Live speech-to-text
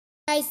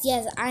Guys,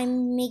 yes,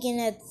 I'm making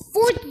a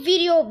fourth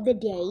video of the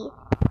day,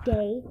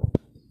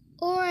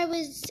 or I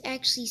was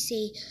actually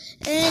say,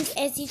 and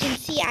as you can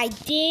see, I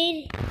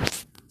did.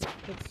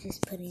 Let's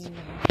just put it in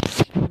there.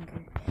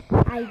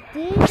 I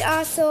did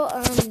also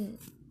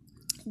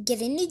get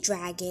a new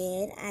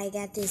dragon. I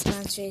got this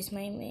monster. Is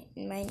my name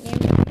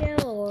video,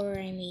 or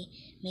I may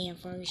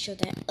have already showed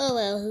that. Oh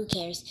well, who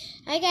cares?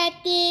 I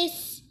got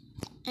this,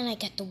 and I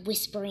got the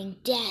Whispering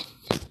Death.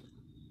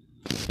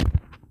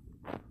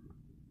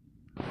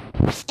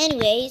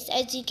 Anyways,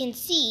 as you can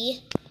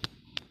see,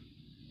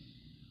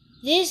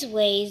 this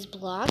way is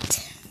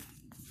blocked.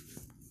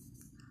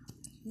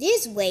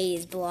 This way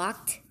is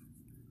blocked.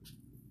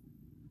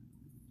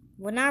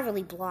 Well, not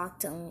really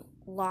blocked,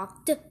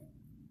 locked.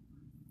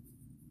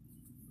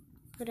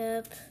 Put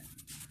up.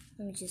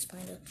 Let me just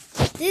find out.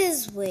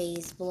 This way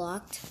is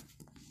blocked.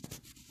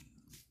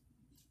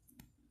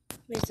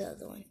 Where's the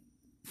other one?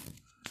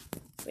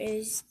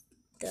 Where's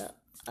the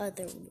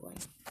other one?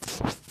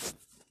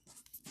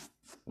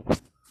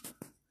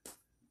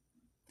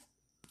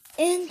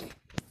 And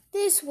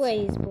this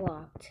way is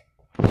blocked.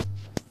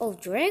 Oh,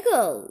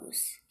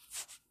 Dragos.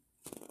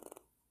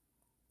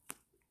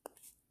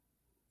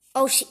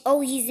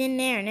 Oh, he's in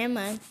there. Never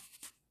mind.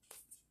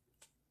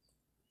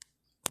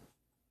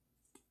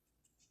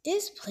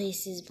 This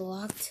place is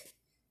blocked.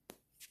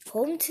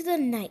 Home to the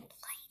night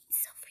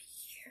lights over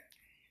here.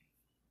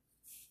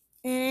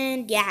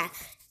 And yeah,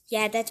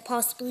 that's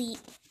possibly.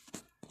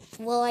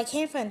 Well, I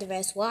can't find the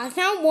rest. Well, I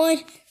found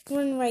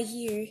one right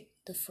here.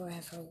 The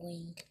Forever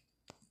Wing.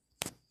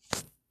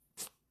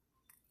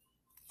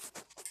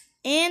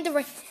 And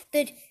the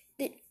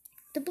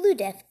Blue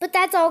Death. But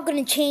that's all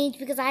going to change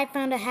because I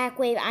found a hack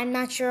wave. I'm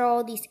not sure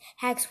all these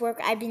hacks work.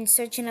 I've been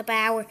searching up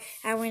an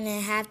hour and a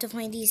half to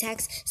find these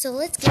hacks. So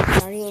let's get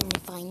started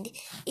and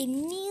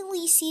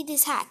immediately see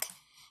this hack.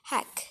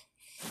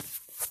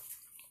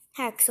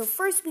 So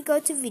first we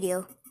go to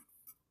video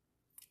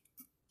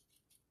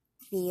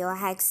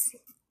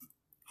hacks.net.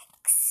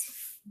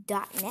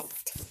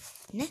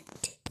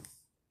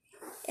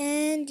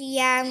 And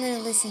yeah, I'm going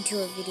to listen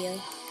to a video.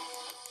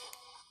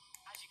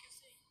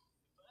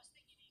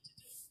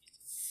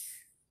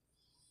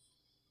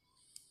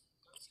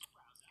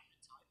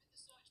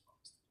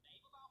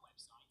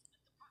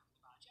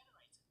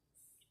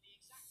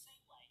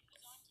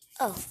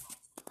 Oh,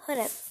 hold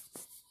up.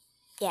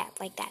 Yeah,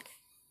 like that.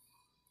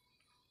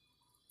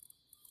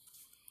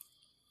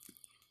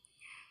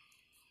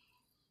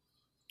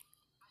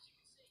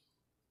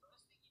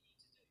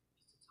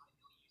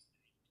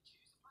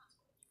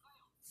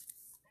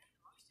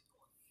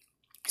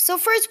 So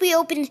first we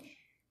open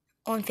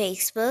on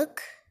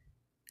Facebook.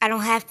 I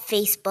don't have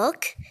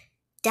Facebook.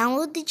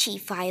 Download the cheat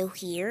file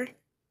here.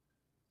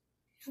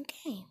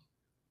 Okay.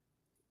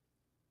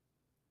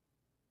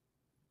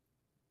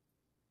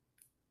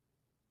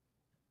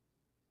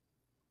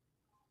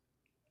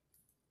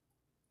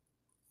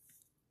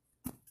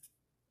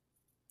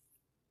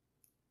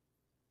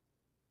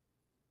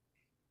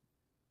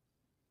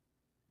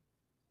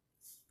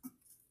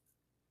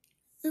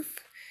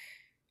 Oof.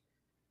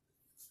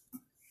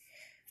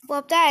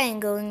 Well, that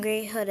ain't going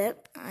great. Hold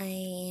up. I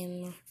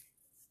am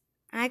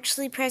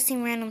actually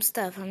pressing random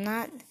stuff. I'm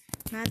not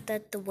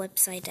at the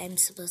website I'm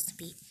supposed to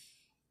be.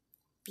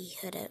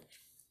 Hold up.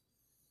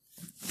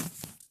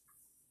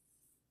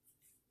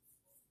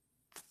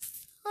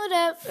 Hold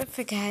up. I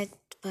forgot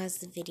to pause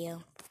the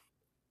video.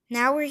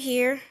 Now we're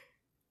here.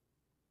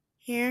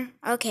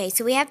 Okay,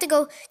 so we have to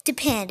go to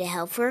Panda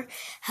Helper.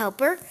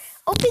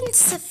 Open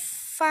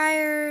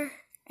Sapphire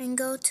and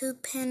go to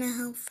Panda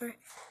Helper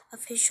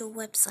official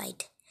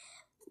website.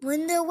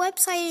 When the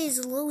website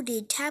is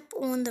loaded, tap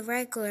on the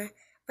regular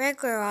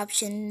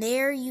option.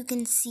 There you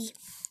can see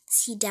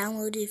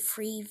downloaded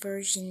free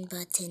version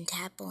button.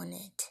 Tap on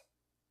it.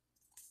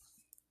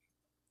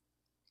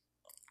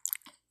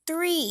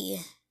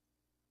 3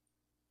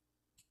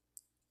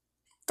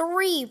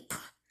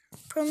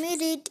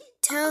 permitted.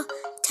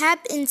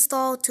 Tap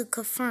install to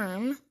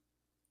confirm.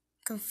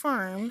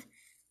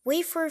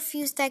 Wait for a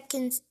few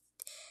seconds.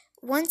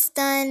 Once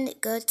done,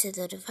 go to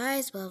the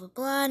device, blah blah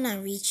blah.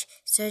 Now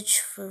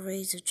search for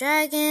Rays of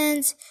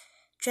Dragons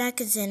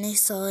and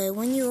install it.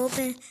 When you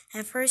open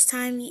at first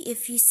time,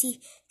 if you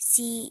see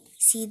the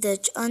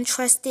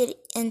untrusted,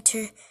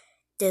 enter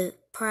the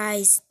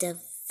prize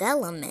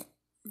development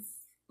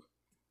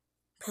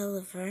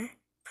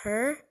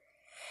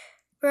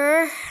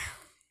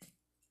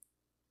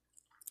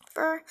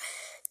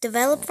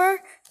developer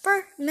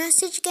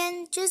message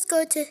again. Just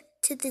go to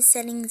the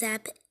settings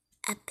app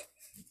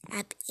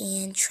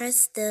and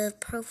trust the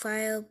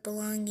profile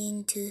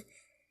belonging to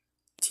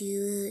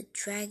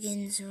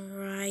Dragon's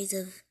Rise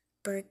of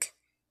Berk.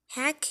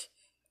 Hack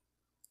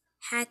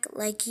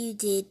like you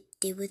did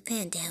with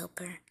Panda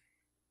Helper.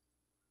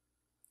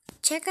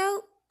 Check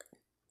out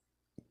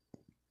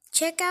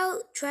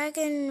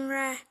Dragon's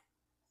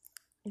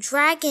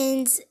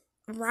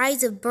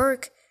Rise of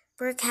Berk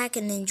hack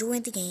and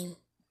enjoy the game.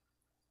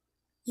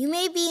 You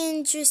may be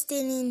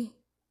interested in.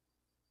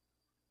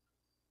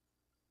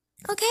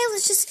 Okay,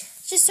 let's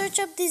just search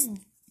up this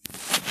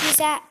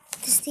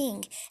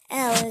thing.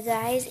 And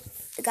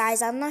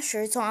guys, I'm not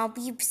sure, so I'll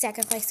be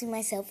sacrificing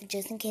myself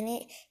just in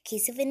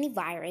case of any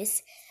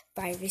virus.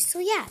 So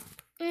yeah.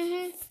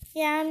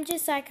 Yeah, I'm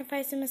just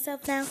sacrificing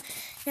myself now.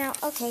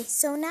 Okay,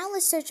 so now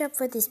let's search up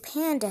for this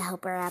panda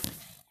helper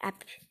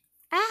app.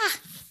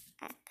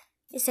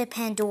 It said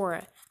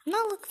Pandora. I'm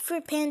not looking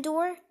for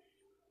Pandora.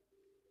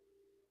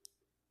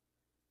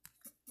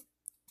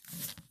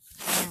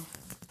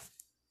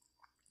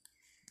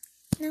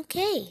 No.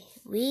 Okay,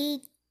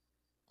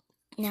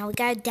 now we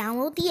gotta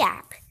download the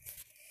app.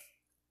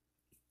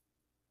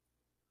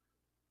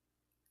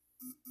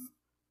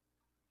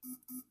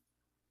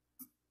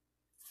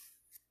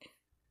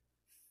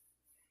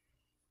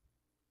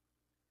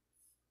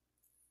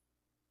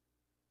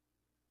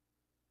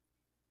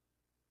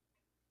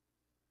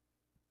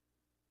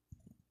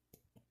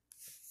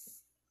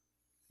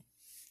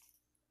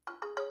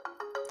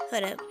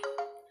 Hold up.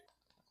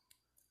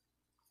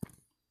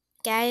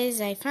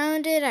 Guys, I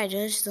found it. I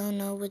just don't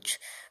know which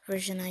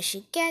version I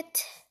should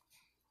get.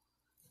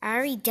 I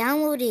already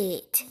downloaded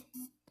it.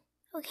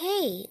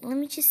 Okay, let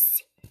me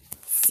just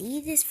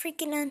see this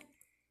freaking on.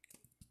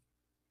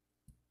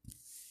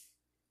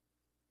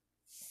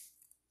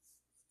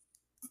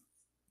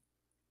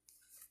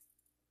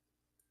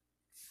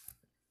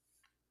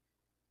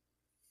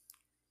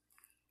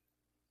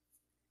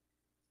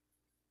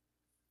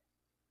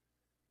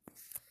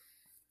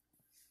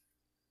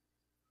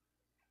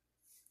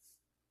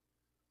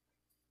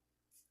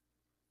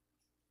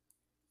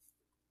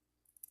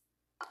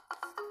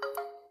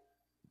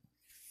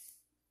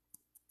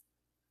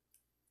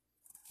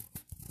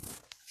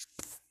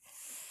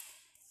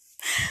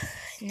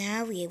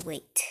 Now we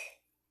wait.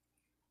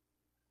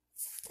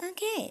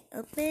 Okay,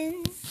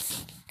 open.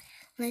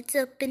 Let's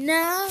open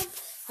up.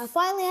 I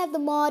finally have the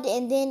mod,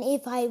 and then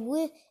if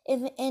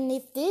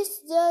this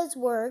does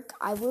work,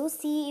 I will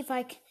see if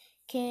I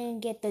can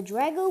get the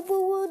Drago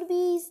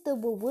Bewildebeest, the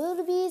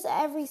Bewildebeest,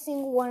 every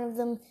single one of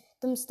them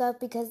stuff,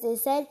 because they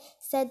said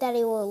that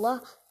it will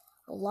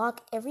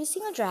lock every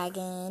single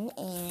dragon,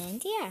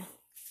 and yeah.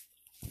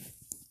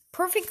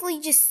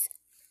 Perfectly just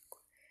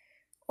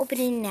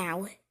opening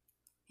now.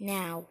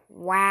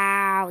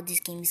 Wow, this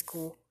game is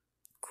cool.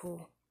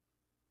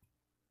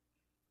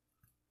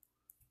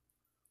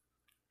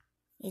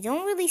 I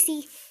don't really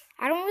see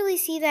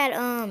that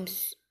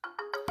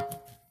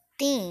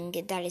thing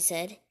that it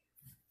said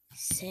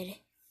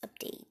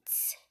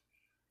updates.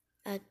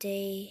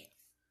 Update.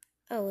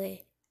 Oh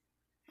wait.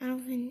 I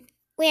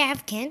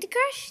have Candy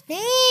Crush?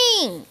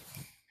 Dang!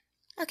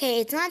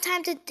 Okay, it's not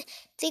time to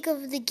think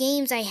of the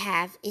games I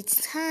have.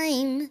 It's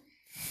time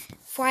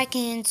for I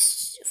can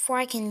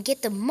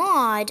get the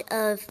mod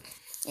of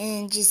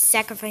and just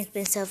sacrifice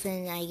myself,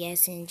 and I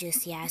guess, and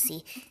just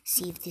see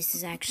if this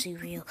is actually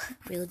real.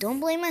 Don't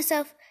blame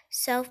myself.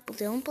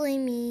 Don't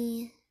blame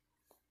me.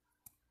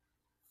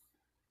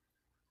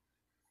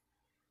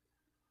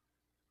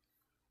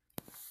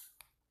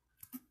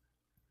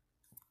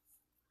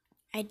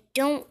 I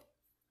don't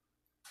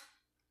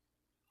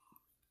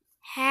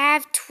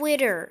have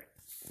Twitter.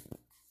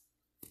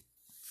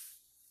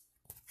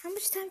 How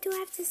much time do I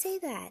have to say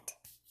that?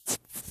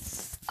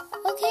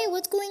 Okay,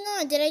 what's going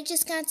on? Did I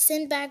just got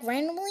sent back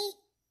randomly?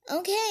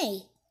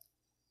 Okay.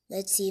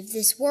 Let's see if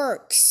this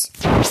works.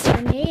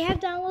 I may have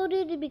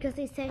downloaded it because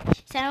they said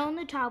on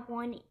the top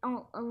one,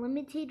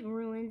 Unlimited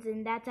Ruins,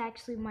 and that's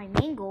actually my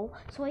main goal.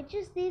 So I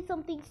just did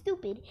something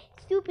stupid,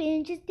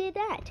 and just did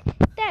that.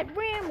 That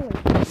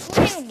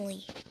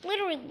randomly,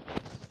 literally.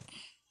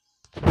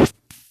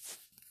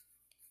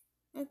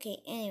 Okay,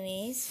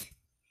 anyways.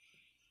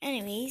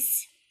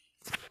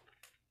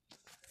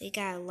 We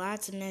got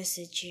lots of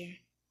message here.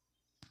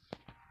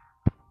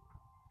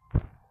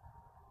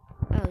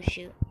 Oh,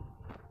 shoot.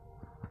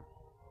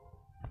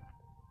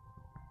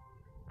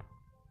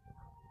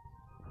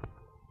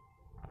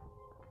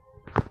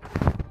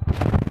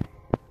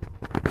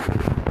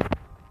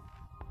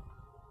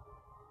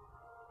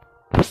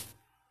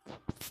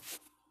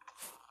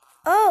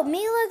 Oh,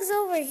 Milag's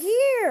over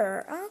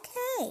here.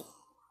 Okay.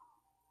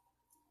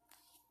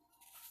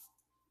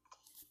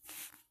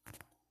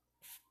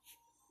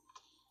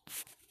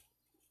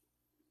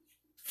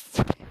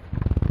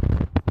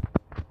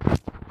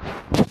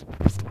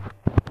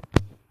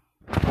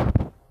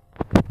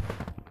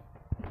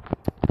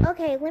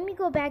 Okay, let me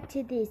go back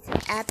to this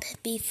app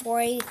before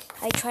I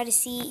try to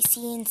see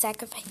and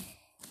sacrifice.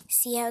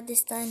 See how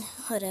this done?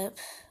 Hold up.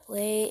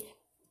 Wait.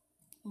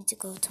 I need to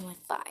go to my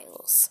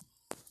files.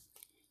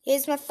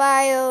 Here's my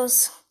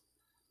files.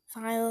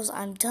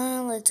 I'm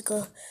done. Let's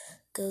go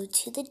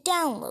to the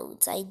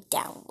downloads I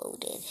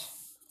downloaded.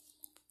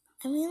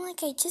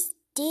 I just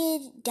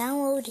did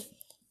download.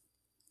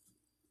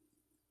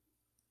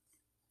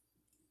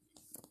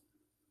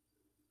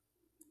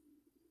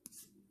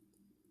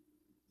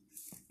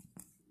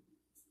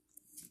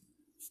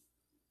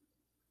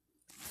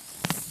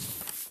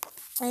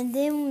 And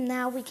then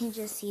now we can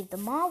just see if the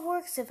mod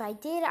works. If I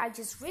did, I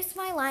just risked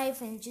my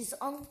life and just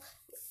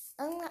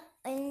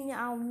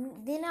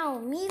then I'll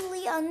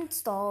immediately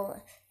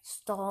install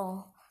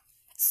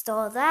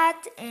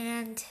that,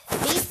 and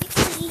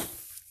basically,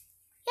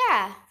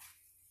 yeah.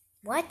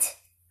 What?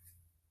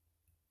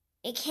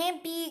 It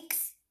can't be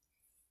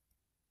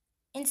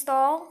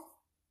install.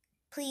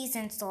 Please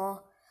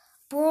install.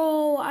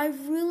 Bro, I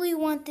really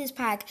want this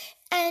pack.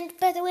 And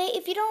by the way,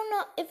 if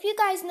you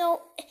guys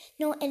know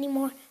any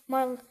more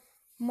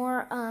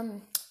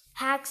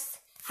hacks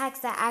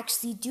that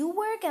actually do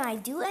work, and I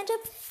do end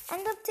up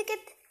to get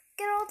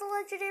all the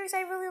legendaries,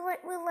 I really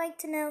would like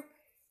to know.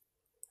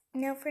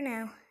 No, for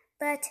now.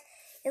 But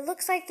it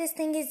looks like this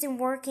thing isn't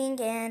working,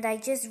 and I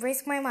just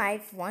risked my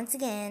life once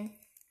again.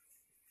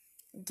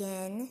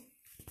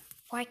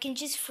 Or I can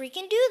just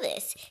freaking do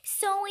this.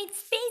 So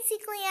it's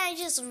basically I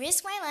just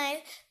risk my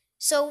life.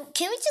 So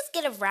can we just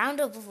get a round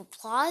of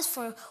applause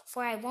for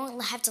I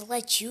won't have to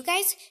let you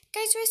guys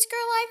risk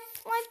your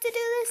life to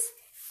do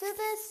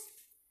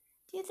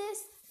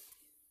this.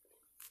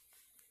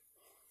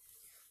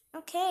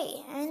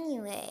 Okay,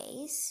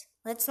 anyways,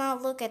 let's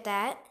not look at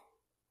that.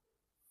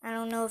 I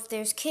don't know if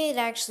there's kids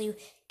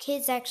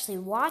actually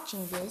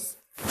watching this.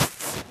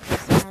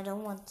 I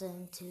don't want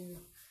them to.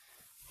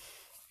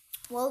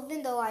 Well,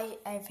 even though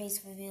I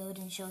face revealed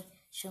and show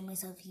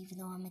myself, even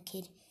though I'm a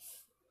kid,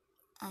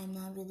 I'm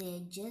not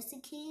really just a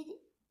kid.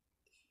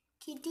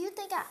 Kid, do you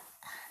think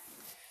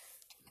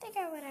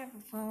I would have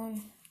a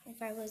phone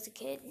if I was a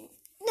kid?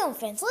 No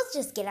offense. Let's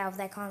just get out of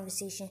that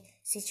conversation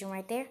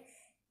right there,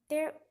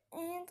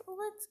 and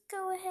let's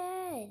go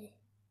ahead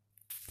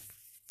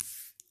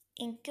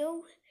and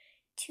go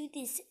to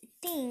this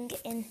thing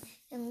and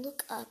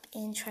look up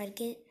and try to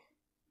get.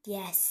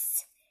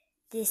 Yes,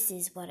 this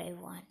is what I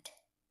want.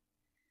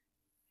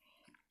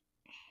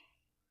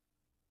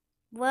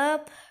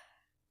 Whoop.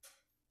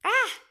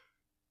 Ah!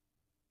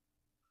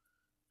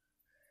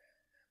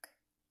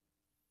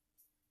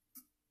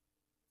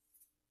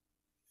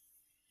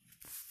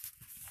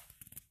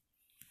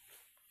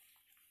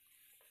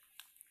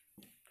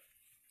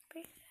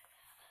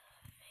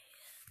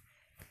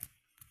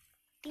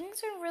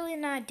 Things are really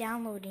not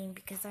downloading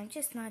because I'm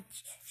just not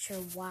sure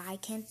why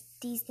can't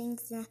these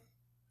things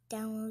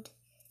download.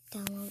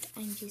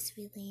 I'm just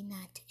really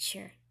not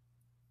sure.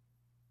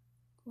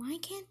 Why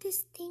can't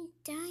this thing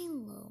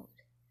download?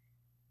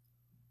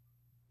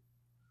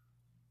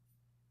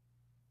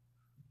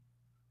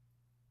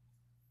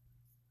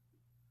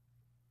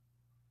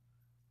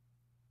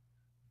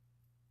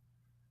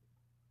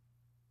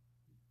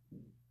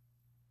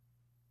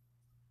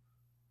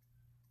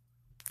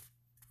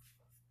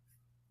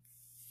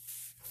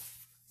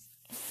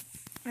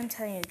 I'm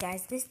telling you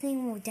guys, this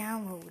thing won't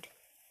download.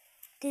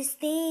 This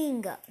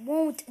thing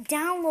won't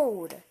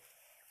download.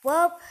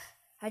 Well,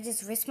 I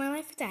just risked my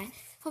life for that.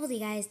 Hopefully,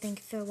 guys, thank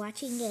you for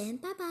watching, and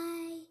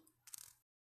bye-bye.